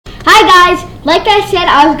like I said,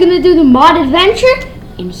 I was gonna do the mod adventure,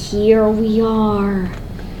 and here we are.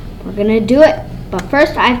 We're gonna do it, but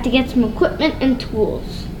first I have to get some equipment and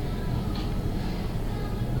tools.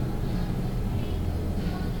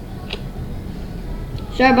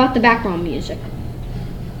 Sorry about the background music.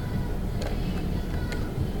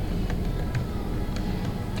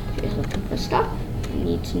 Just looking for stuff. I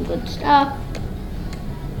need some good stuff.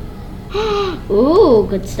 Ooh,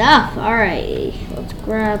 good stuff. Alright, let's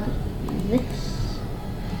grab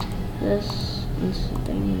this, instant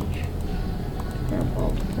damage. Grab all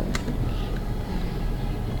the potions.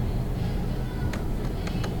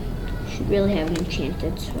 Should really have an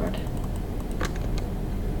enchanted sword.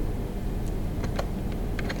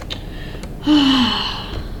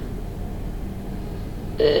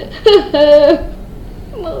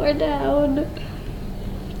 Lower down.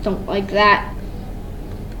 Don't like that.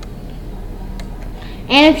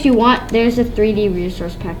 And if you want, there's a 3D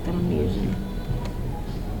resource pack that I'm using.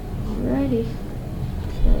 Alrighty.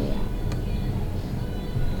 So yeah.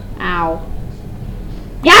 Ow.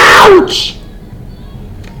 Ouch!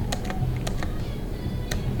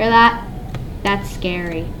 Hear that? That's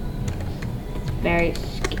scary. It's very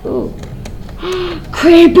scary. Ooh.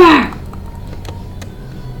 Creeper!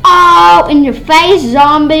 Oh, in your face,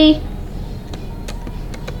 zombie!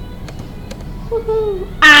 Woohoo!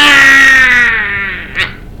 Ah!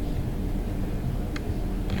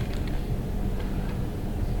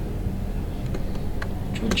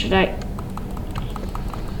 Which one should I?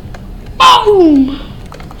 Boom!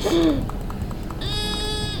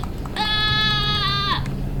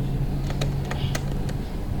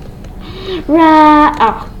 Right.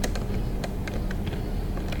 Oh.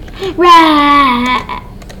 Right.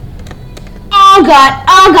 Oh God.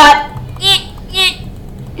 Oh God.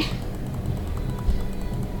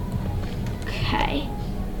 Okay.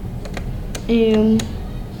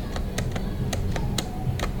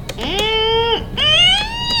 Ah!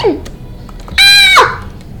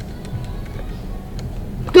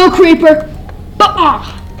 Go, creeper.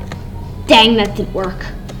 Dang, that didn't work.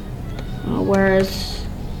 Oh, where's...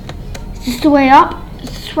 Is this the way up? Is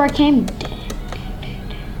this where I came?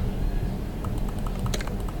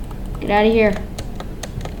 Get out of here.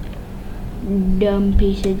 Dumb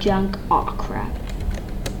piece of junk. Aw, crap.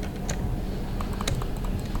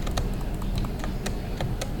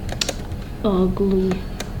 Ugly.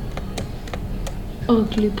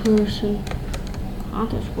 Ugly person. Oh,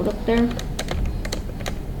 there's wood up there.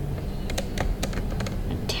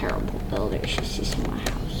 A terrible builder. You should see some of my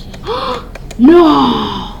houses.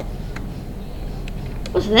 No!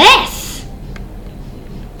 What's this?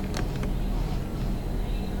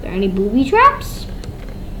 Are there any booby traps?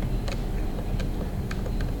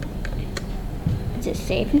 Is it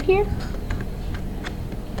safe in here?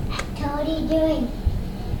 What are you doing?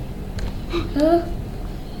 Huh?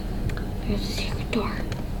 There's a secret door.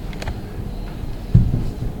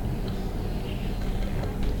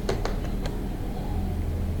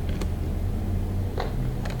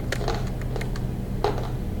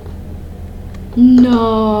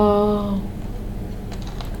 No.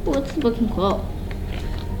 What's looking cool?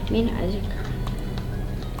 Me and Isaac.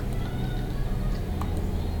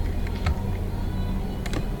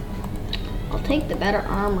 I'll take the better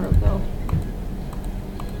armor though.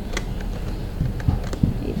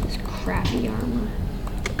 Need this crappy armor.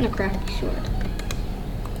 And a crappy sword.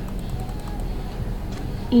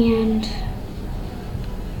 And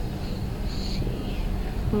let's see.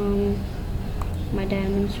 My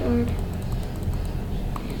diamond sword.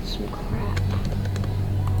 Some crap.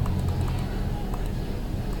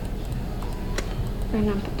 I'm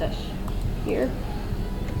gonna put this here.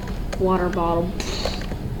 Water bottle.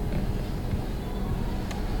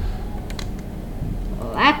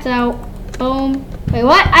 Well, that's out. Boom. Wait,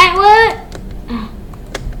 what? What?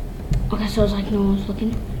 Okay, so it's like no one's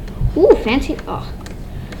looking. Ooh, fancy. Oh.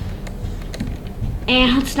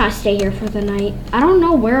 And let's not stay here for the night. I don't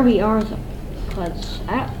know where we are though, because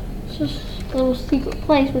it's just little secret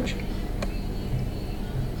place, which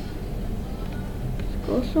let's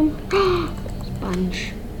go some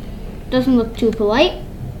sponge. Doesn't look too polite.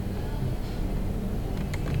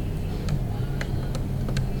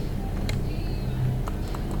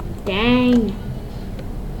 Dang.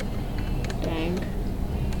 Dang.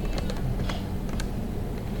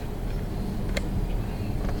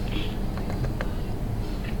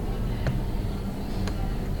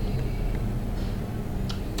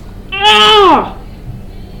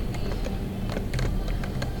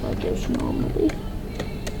 Like normally.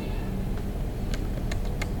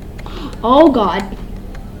 Oh God.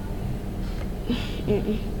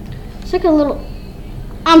 It's like a little...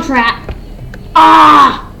 I'm trapped.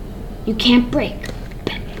 Ah! You can't break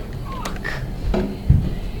bedrock.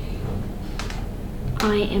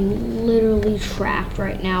 I am literally trapped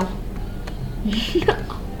right now.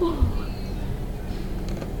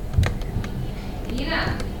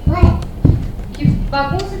 Ina, What? que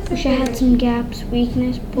bagunça que você Wish I had fez some gaps,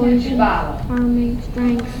 weakness, poison, bala. harming,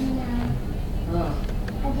 strength. Ah.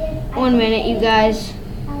 1 minute, you guys.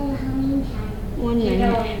 Oh, how many times? 1 You minute.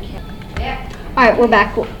 know, yeah. Alright, we're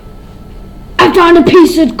back. I found a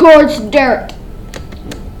piece of quartz dirt.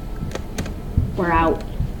 We're out.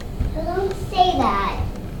 Don't say that.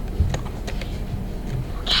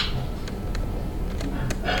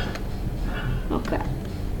 Okay.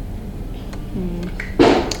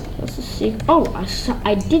 What's the secret? Oh,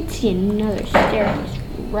 I did see another staircase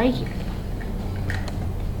right here.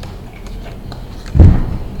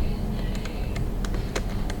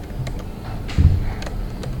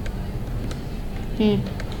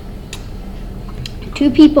 Two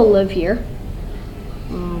people live here.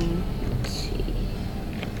 Let's see.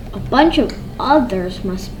 A bunch of others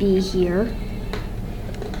must be here.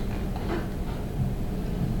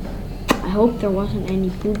 I hope there wasn't any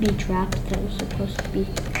booby traps that was supposed to be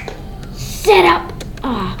set up.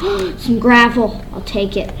 Ah, some gravel. I'll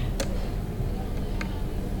take it.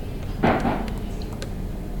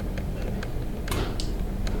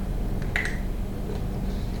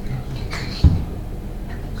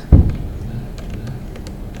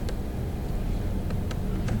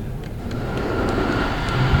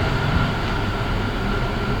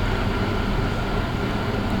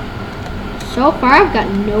 So far, I've got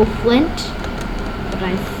no flint, but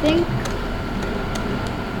I think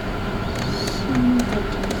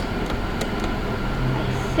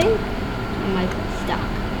I might be stuck.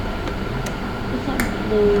 What's that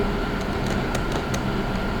blue?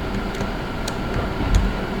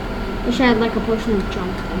 Wish I had like a potion of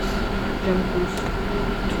jump boost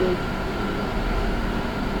too.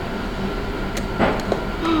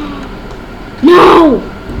 No!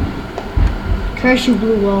 Curse you,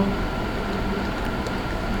 blue wall.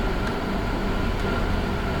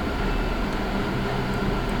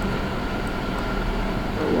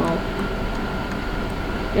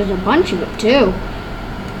 There's a bunch of it too.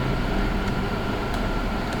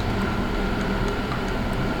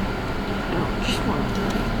 I don't just want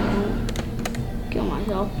to kill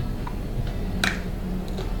myself.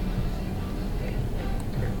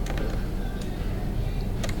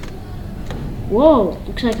 Whoa,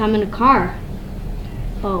 looks like I'm in a car.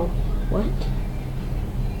 Oh, what?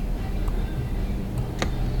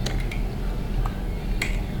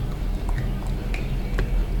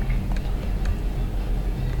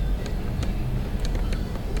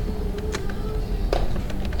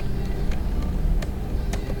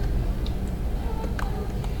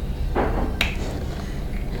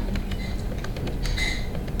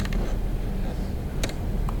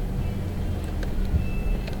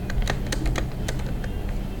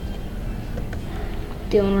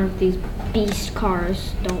 The owner of these beast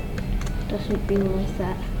cars doesn't realize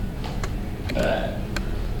that.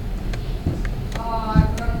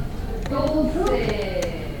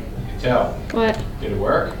 Tell, What? did it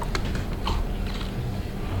work?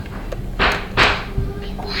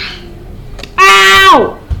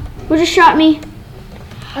 Ow! Who just shot me?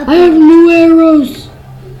 I have new arrows.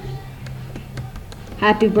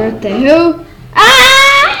 Happy birthday, who?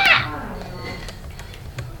 Ah!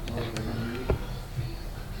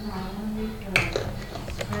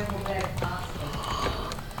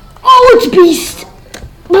 Oh, it's beast.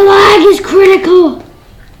 The lag is critical. I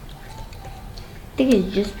think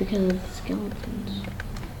it's just because of the skeletons.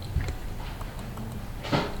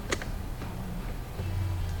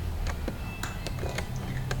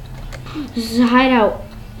 This is a hideout.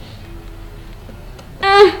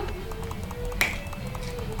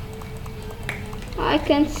 I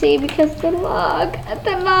can see because the log.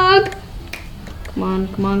 Come on,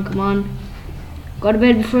 come on, come on. Go to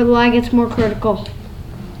bed before the lag gets more critical.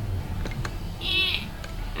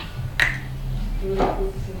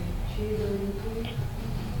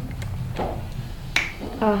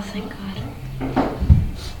 Oh, thank God.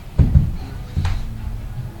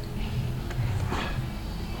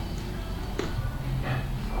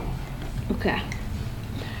 Okay.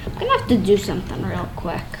 I'm gonna have to do something real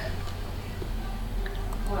quick.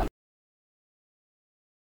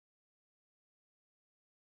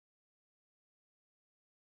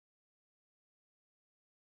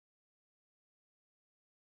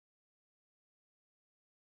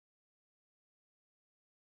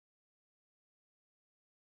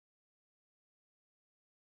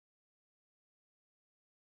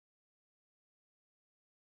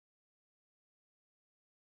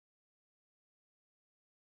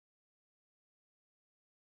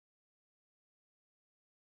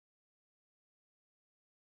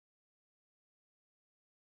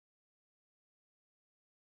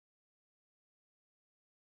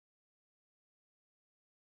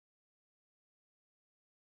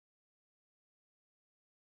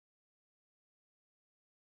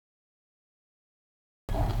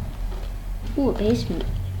 Ooh, a basement.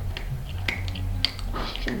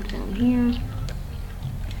 Jump down here.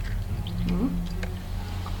 Huh?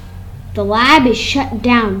 The lab is shut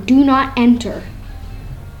down. Do not enter.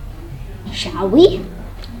 Shall we?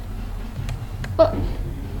 Oh.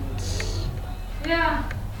 Yeah.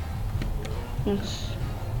 Yes.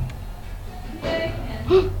 Okay.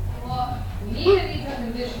 And well, Nina needs a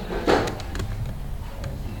conditioner.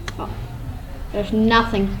 Oh. There's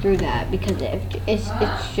nothing through that because it's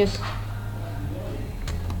just.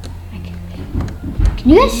 Can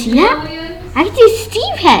you guys see that? Millions? I can see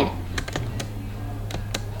Steve head.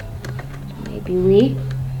 So maybe we.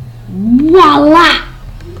 Voila! I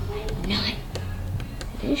knew it.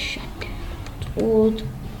 It is shut down. It's old.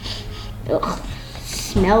 Ugh.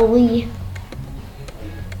 Smelly.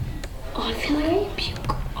 Oh, I feel like I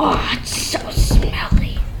puke. Oh, it's so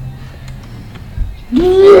smelly.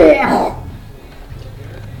 Yeah.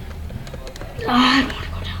 Oh, I don't want to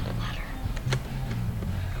go down the ladder.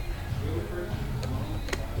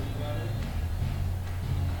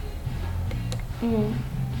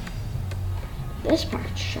 This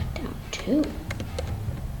part's shut down too.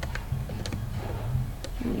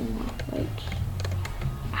 Any more lights?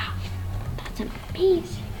 Wow, that's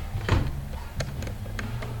amazing.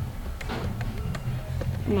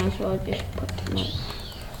 Might as well just put them up.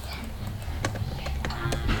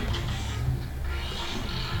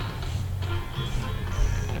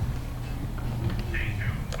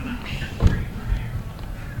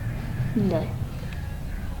 No.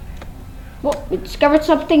 Well, we discovered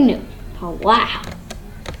something new. Oh, wow.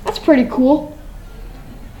 That's pretty cool.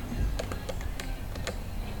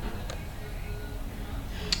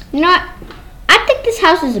 You know what? I think this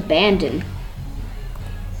house is abandoned.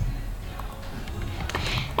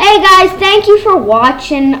 Hey guys, thank you for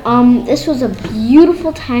watching. This was a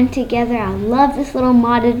beautiful time together. I love this little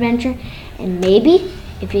mod adventure. And maybe,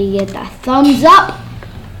 if you get the thumbs up,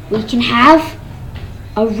 we can have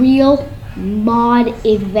a real mod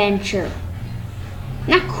adventure.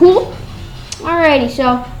 Not cool? Alrighty,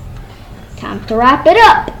 so time to wrap it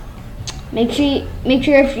up. Make sure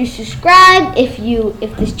if you subscribe, if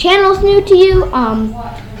this channel is new to you,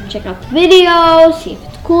 check out the video, see if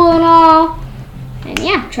it's cool and all. And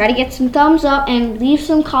yeah, try to get some thumbs up and leave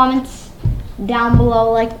some comments down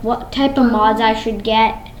below, like what type of mods I should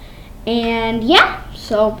get. And yeah,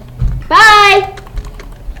 so bye.